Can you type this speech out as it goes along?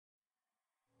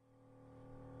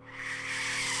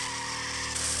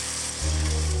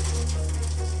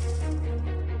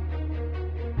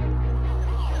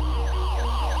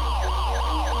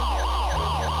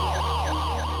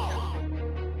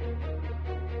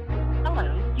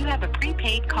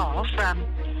prepaid call from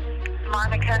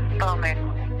Monica Bowman,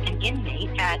 an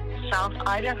inmate at South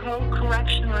Idaho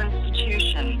Correctional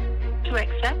Institution. To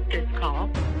accept this call,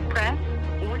 press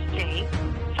or say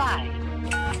 5.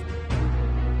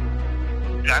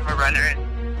 I'm a runner,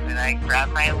 and I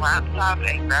grabbed my laptop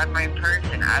and grabbed my purse,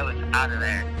 and I was out of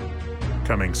there.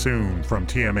 Coming soon from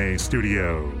TMA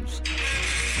Studios.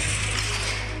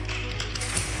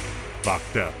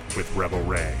 Locked Up with Rebel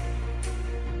Ray.